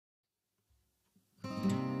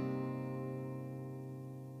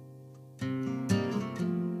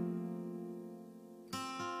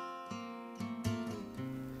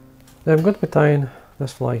Now I'm going to be tying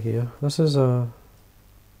this fly here. This is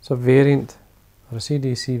it's a variant or a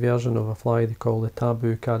CDC version of a fly they call the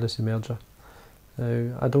Tabou Caddis emerger.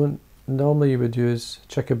 Now I don't normally you would use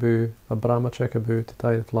chickaboo, a Brahma chickaboo to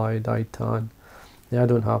tie the fly dyed tan. Yeah, I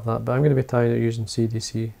don't have that, but I'm going to be tying it using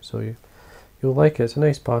CDC, so you'll like it. It's a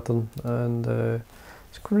nice pattern and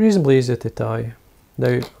it's reasonably easy to tie. Now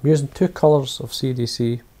I'm using two colours of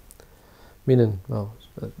CDC, meaning, well,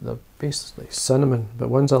 they're basically cinnamon, but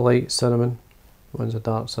one's a light cinnamon, one's a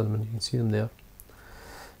dark cinnamon. You can see them there.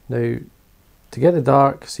 Now, to get the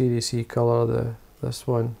dark CDC colour, this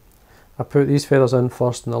one, I put these feathers in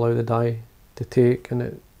first and allow the dye to take, and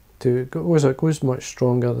it goes much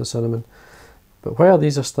stronger, the cinnamon. But while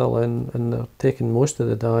these are still in and they're taking most of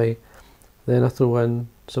the dye, then I throw in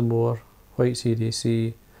some more white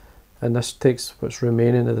CDC, and this takes what's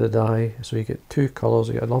remaining of the dye, so you get two colours.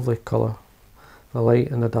 You get a lovely colour, the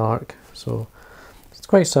light and the dark. So it's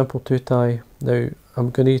quite simple to tie. Now I'm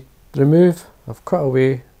going to remove, I've cut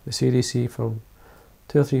away the CDC from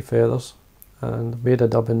 2 or 3 feathers and made a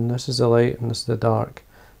dubbing. This is the light and this is the dark.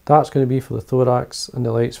 Dark's going to be for the thorax and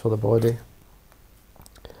the light's for the body.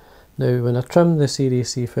 Now when I trim the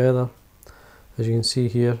CDC feather, as you can see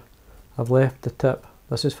here, I've left the tip.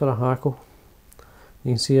 This is for a hackle.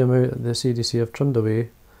 You can see the CDC I've trimmed away,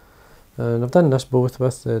 and I've done this both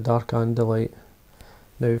with the dark and the light.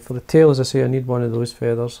 Now for the tail, as I say, I need one of those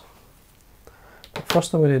feathers. But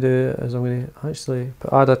first I'm going to do is I'm going to actually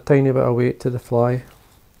add a tiny bit of weight to the fly,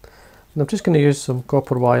 and I'm just going to use some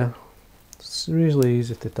copper wire. It's really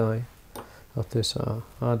easy to tie. I'll just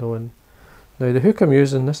add on. Now the hook I'm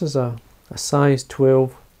using, this is a size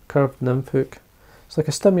 12 curved nymph hook. It's like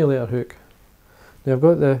a stimulator hook. Now I've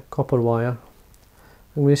got the copper wire.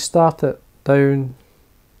 I'm going to start it down,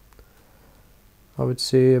 I would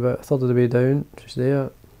say about a third of the way down, just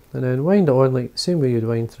there, and then wind it on like the same way you'd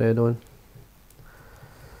wind thread on. And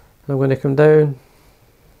I'm going to come down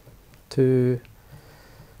to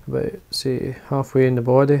about, say, halfway in the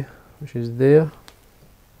body, which is there.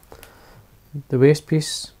 The waist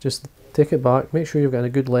piece, just take it back, make sure you've got a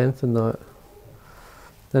good length in that,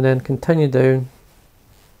 and then continue down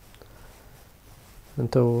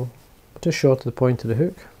until just short of the point of the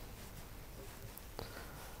hook.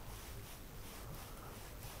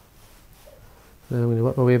 Then I'm going to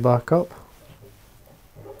work my way back up.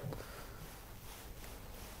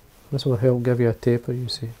 This will help give you a taper, you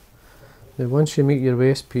see. Now once you meet your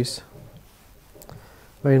waist piece,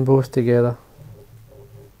 wind both together.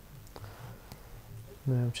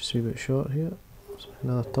 Now I'm just a wee bit short here, so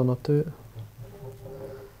another turn or two.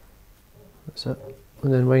 That's it.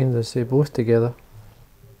 And then wind, as I say, both together.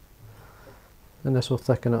 And this will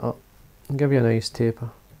thicken it up and give you a nice taper.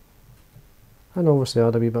 And obviously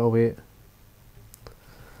add a wee bit of weight.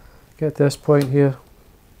 Get to this point here,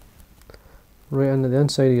 right into the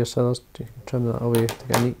inside of your scissors, you can trim that away to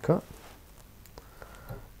get a neat cut.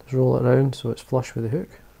 Just roll it around so it's flush with the hook.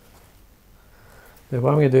 Now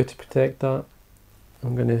what I'm going to do to protect that,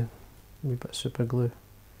 I'm going to a wee bit of super glue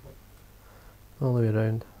all the way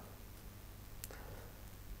around.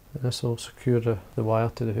 And this will secure the wire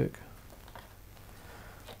to the hook.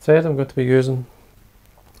 Thread I'm going to be using,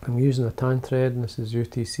 I'm using a tan thread, and this is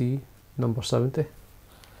UTC number 70.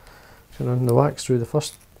 So run the wax through the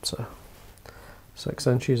first 6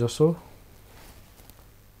 inches or so.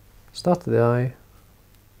 Start at the eye,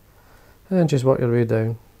 and then just work your way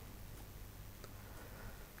down.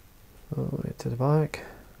 All the way to the back.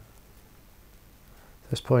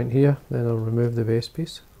 This point here, then I'll remove the base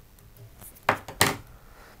piece. Now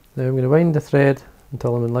I'm going to wind the thread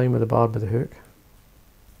until I'm in line with the barb of the hook,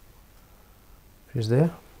 which is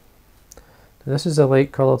there. Now this is a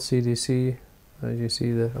light coloured CDC. As you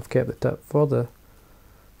see, I've kept the tip for the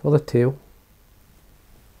tail.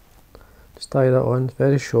 Just tie that on, it's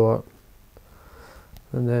very short,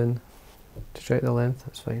 and then to check the length,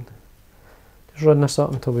 that's fine. Just run this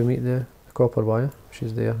up until we meet the copper wire, which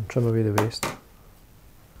is there, and trim away the waste.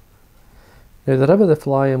 Now the rib of the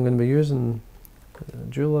fly I'm going to be using,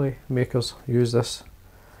 jewellery makers use this.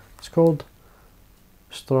 It's called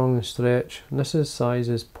Strong Stretch, and this is size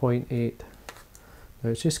is 0.8. Now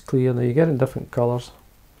it's just clear. Now you get it in different colours.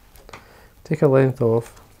 Take a length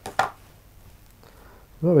off.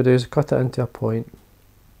 What we do is cut it into a point,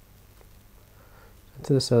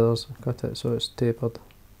 into the scissors, cut it so it's tapered.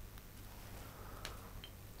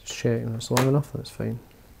 Just checking it's long enough, that's fine.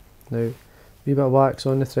 Now, a wee bit of wax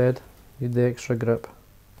on the thread, need the extra grip.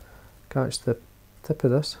 Catch the tip of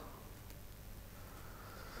this.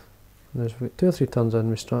 And there's 2 or 3 turns in,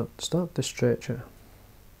 we start to stretch it.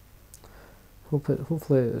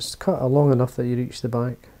 Hopefully it's cut long enough that you reach the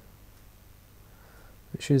back.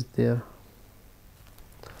 which is there.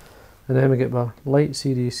 And then we get my light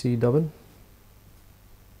CDC dubbing.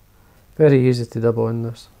 Very easy to dub on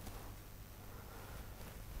this.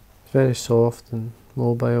 It's very soft and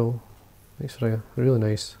mobile. Makes for a really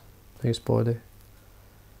nice body.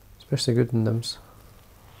 Especially good in nymphs.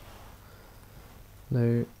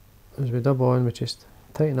 Now, as we dub on, we just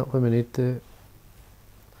tighten up when we need to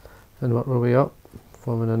and work our way up,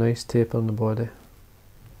 forming a nice taper in the body.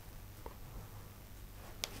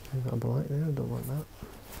 We've got a black there, I don't want that.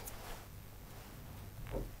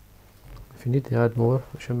 If you need to add more,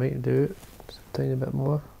 which I might do, just a tiny bit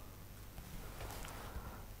more.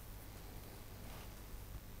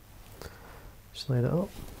 Slide it up.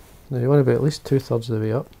 Now you want to be at least 2/3 of the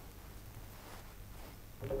way up.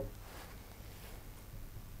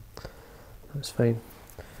 That's fine.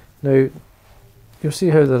 Now you'll see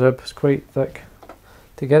how the rib is quite thick.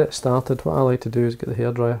 To get it started, what I like to do is get the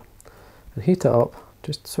hairdryer and heat it up.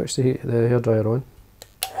 Just switch the hairdryer on.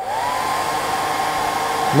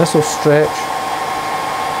 And this will stretch.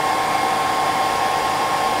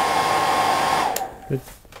 We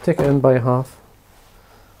take it in by half.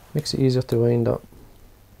 Makes it easier to wind up.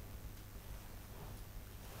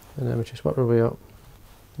 And then we just work our way up.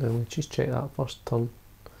 Then we just check that first turn.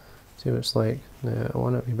 See what it's like. Now I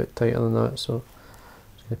want it a wee bit tighter than that, so I'm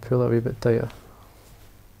just going to pull it a wee bit tighter.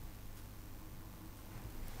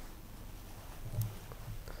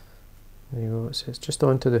 There you go, it's just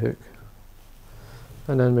onto the hook.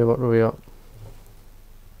 And then we work our way up.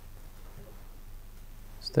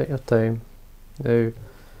 Just take your time. Now,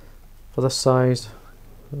 for this size,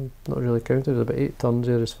 I'm not really counted, there's about 8 turns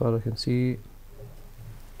here as far as I can see.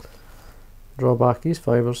 Draw back these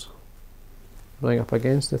fibres, bring up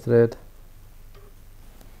against the thread,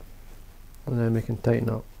 and then we can tighten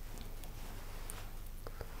up.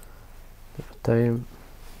 Take your time.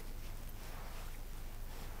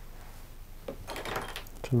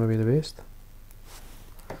 Trim away the waste.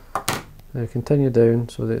 Now continue down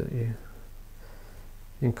so that you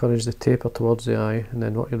encourage the taper towards the eye, and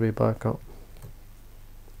then work your way back up.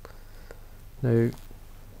 Now, I've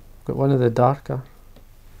got one of the darker.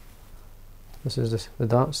 This is the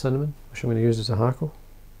dark cinnamon, which I'm going to use as a hackle.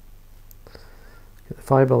 Get the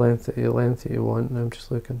fibre length that you want. Now I'm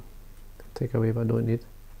just looking to take away, but I don't need.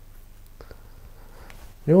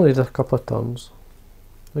 You only need a couple of turns,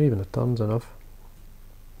 not even a turn's enough.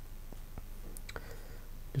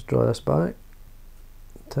 Just draw this back.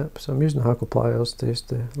 Tip. So I'm using the hackle pliers just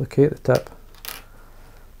to locate the tip,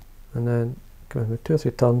 and then come in with 2 or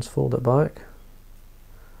 3 turns, fold it back.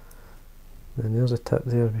 And there's a tip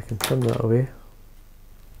there, we can trim that away.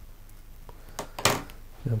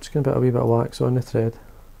 Now I'm just going to put a wee bit of wax on the thread,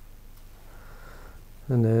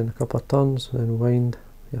 and then a couple of turns, and then wind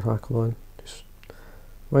your hackle on. Just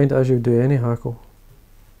wind it as you do any hackle.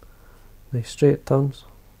 Nice straight turns.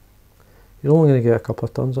 You're only going to get a couple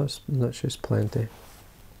of turns, that's just plenty.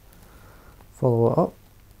 Follow it up,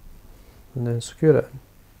 and then secure it in.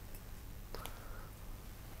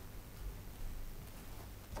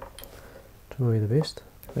 Trim away the waste.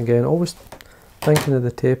 Again, always thinking of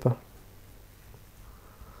the taper.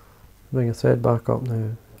 Bring your thread back up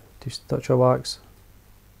now. Just touch of wax.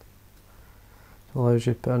 Allows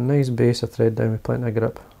you to put a nice base of thread down with plenty of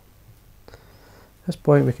grip. At this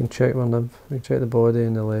point we can check our nymph. We can check the body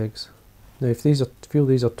and the legs. Now if feel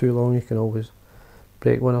these are too long, you can always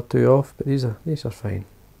break 1 or 2 off, but these are fine.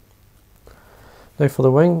 Now for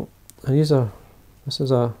the wing, and this is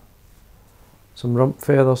some rump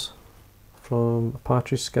feathers from a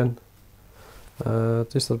partridge skin.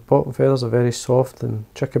 Just the bottom feathers are very soft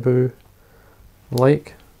and chickaboo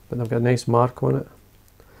like, but they've got a nice mark on it.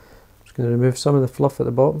 I'm just going to remove some of the fluff at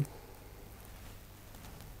the bottom,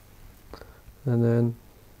 and then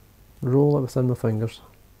roll it within my fingers.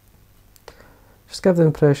 Just give the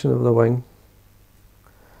impression of the wing.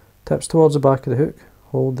 Tips towards the back of the hook,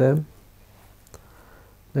 hold them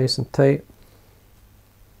nice and tight.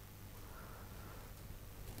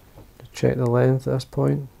 Check the length at this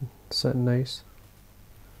point, sitting nice.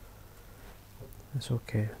 It's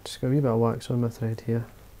okay. Just got a wee bit of wax on my thread here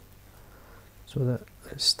so that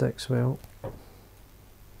it sticks well. I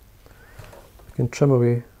can trim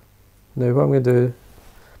away. Now what I'm going to do,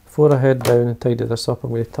 before I head down and tidy this up, I'm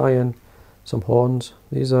going to tie in some horns.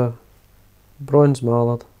 These are bronze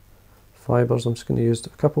mallard fibres. I'm just going to use a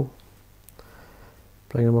couple.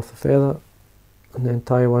 Bring them off the feather and then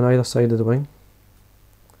tie one either side of the wing.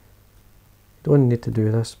 You don't need to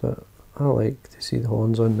do this, but I like to see the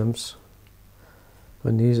horns on nymphs,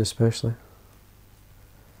 on these especially.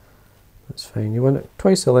 That's fine. You want it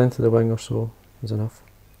twice the length of the wing or so is enough.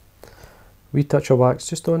 Wee touch of wax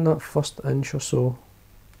just on that first inch or so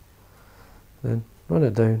then run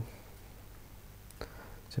it down.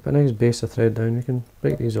 So put a nice base of thread down. You can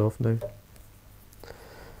break these off now.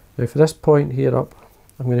 Now for this point here up,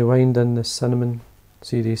 I'm going to wind in the cinnamon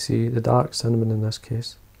CDC, the dark cinnamon in this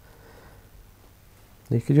case.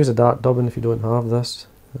 Now you could use a dark dubbin if you don't have this.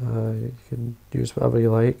 You can use whatever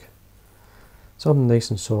you like. Something nice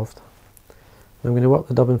and soft. I'm going to work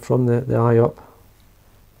the dubbin from the eye up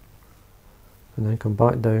and then come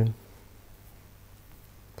back down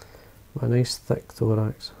with a nice thick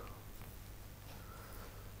thorax.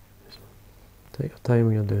 Take your time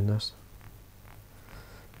when you're doing this.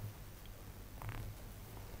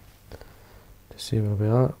 Just see where we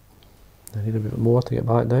are. I need a bit more to get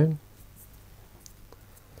back down.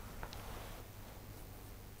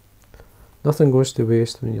 Nothing goes to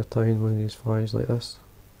waste when you're tying one of these flies like this.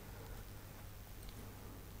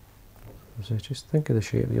 So just think of the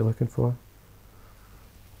shape that you're looking for.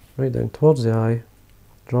 Right down towards the eye,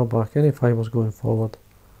 draw back any fibres going forward.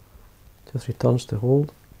 2 or 3 turns to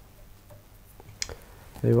hold.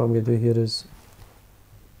 Now what I'm going to do here is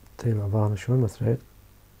tie my varnish on my thread.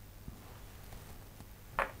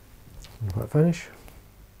 And hit finish.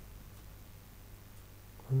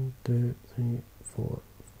 1, 2, 3, 4,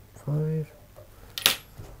 5.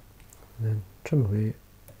 And then trim away.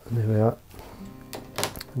 And there we are.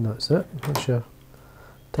 And that's it. That's your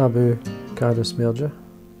Tabou Caddis merger.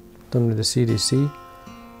 Done with the CDC.